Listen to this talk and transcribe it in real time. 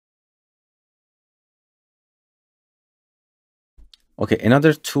Okay,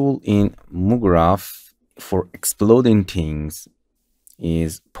 another tool in mograph for exploding things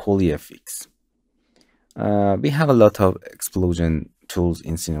is polyFx. We have a lot of explosion tools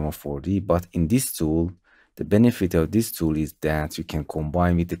in Cinema 4D, but in this tool, the benefit of this tool is that you can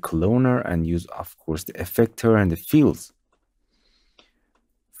combine with the cloner and use, of course, the effector and the fields.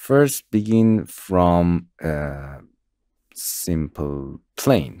 First, begin from a simple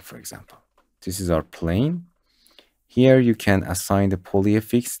plane, for example. This is our plane. Here you can assign the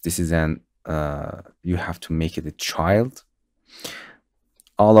polyFx. This is you have to make it a child.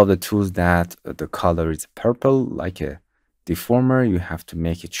 All of the tools that the color is purple, like a deformer, you have to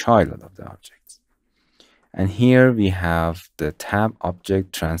make a child out of the objects. And here we have the tab,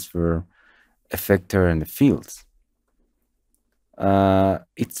 object, transfer, effector, and the fields.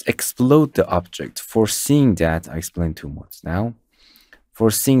 It's explode the object. For seeing that, I explained too much now. For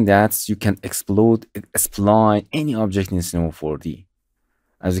seeing that, you can spline any object in Cinema 4D.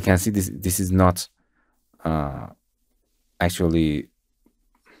 As you can see, this is not actually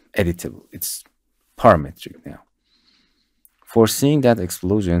editable. It's parametric now. For seeing that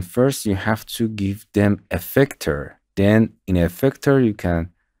explosion, first you have to give them effector. Then in effector, you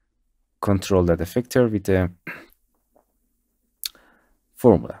can control that effector with a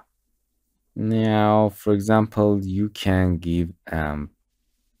formula. Now, for example, you can give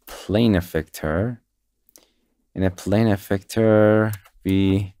plane effector. In a plane effector,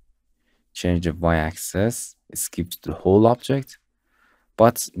 we change the y-axis. It skips the whole object,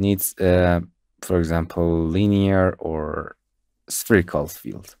 but needs, for example, linear or spherical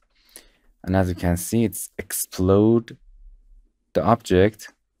field. And as you can see, it's explode the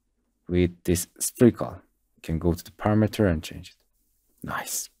object with this spherical. You can go to the parameter and change it.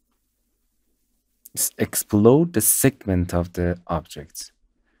 Nice. It's explode the segment of the objects.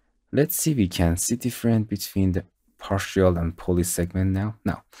 Let's see if we can see difference between the partial and poly segment now.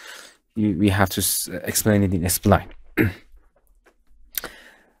 Now, we have to explain it in a spline.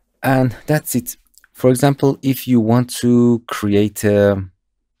 And that's it. For example, if you want to create a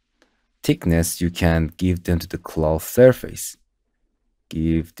thickness, you can give them to the cloth surface.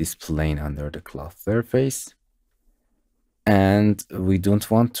 Give this plane under the cloth surface. And we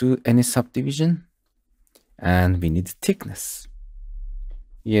don't want to any subdivision. And we need thickness.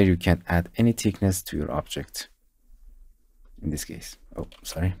 Here you can add any thickness to your object. In this case, oh,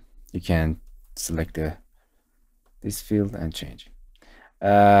 sorry. You can select this field and change it.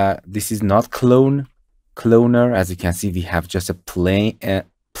 This is not cloner. As you can see, we have just a plane,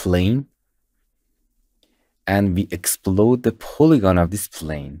 and we explode the polygon of this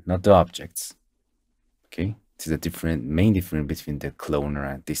plane, not the objects. Okay, this is a main difference between the cloner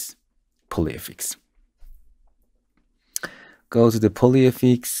and this polyFx. Go to the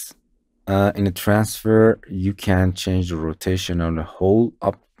polyFx. In the transfer, you can change the rotation on the whole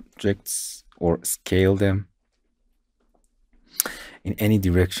objects or scale them in any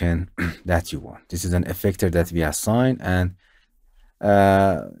direction that you want. This is an effector that we assign, and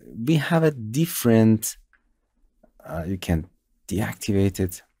we have a different, you can deactivate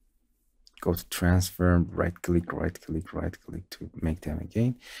it. Go to transfer, right click to make them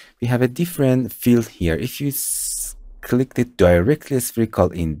again. We have a different field here. If you click it directly spherical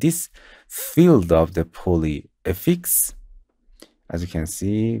in this field of the polyFx, as you can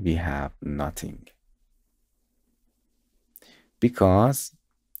see, we have nothing, because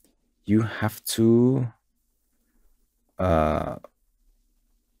you have to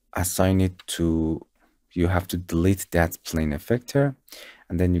assign it to, you have to delete that plane effector,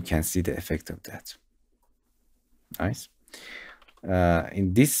 and then you can see the effect of that. Nice.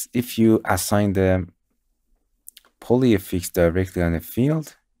 In this, if you assign the polyFx directly on a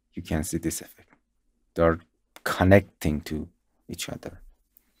field, you can see this effect. They are connecting to each other.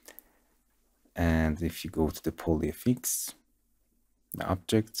 And if you go to the polyFx, the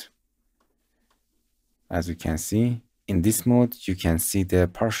object, as you can see, in this mode, you can see the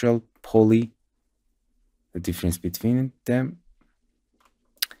partial poly, the difference between them,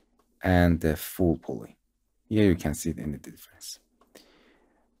 and the full poly. Here you can see the difference.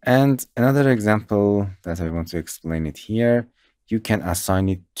 And another example that I want to explain it here, you can assign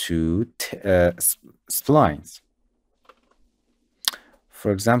it to splines.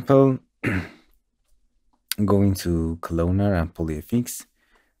 For example, going to cloner and polyFx,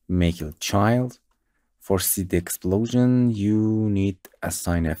 make a child. For see the explosion, you need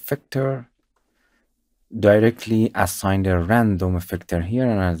assign a effector. Directly assign the random effector here,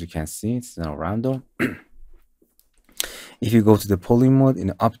 and as you can see, it's now random. If you go to the poly mode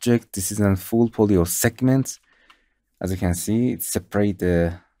in object, this is a full poly or segments. As you can see, it separates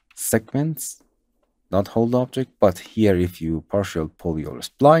the segments. not hold the object, but here if you partial poly or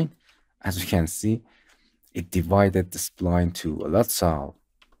spline, as you can see, it divided the spline to lots of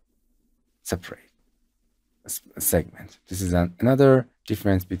separate segments. This is another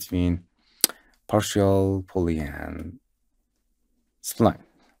difference between partial poly and spline.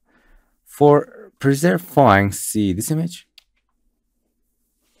 For preserve findings, see this image.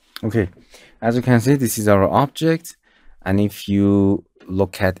 Okay, as you can see, this is our object, and if you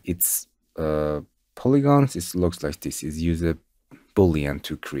look at its polygons, it looks like this. Is use a boolean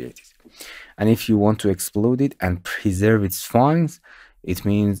to create it. And if you want to explode it and preserve its findings, it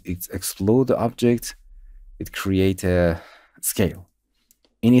means it's explode the object, it create a scale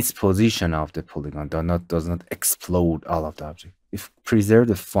in its position of the polygon, does not explode all of the object. It preserve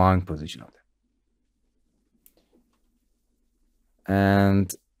the fine position of it.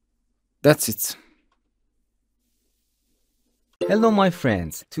 And that's it. Hello my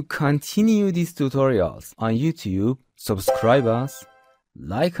friends, to continue these tutorials on YouTube, subscribe us,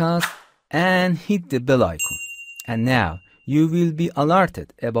 like us, and hit the bell icon. And now you will be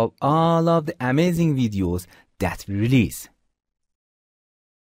alerted about all of the amazing videos that we release.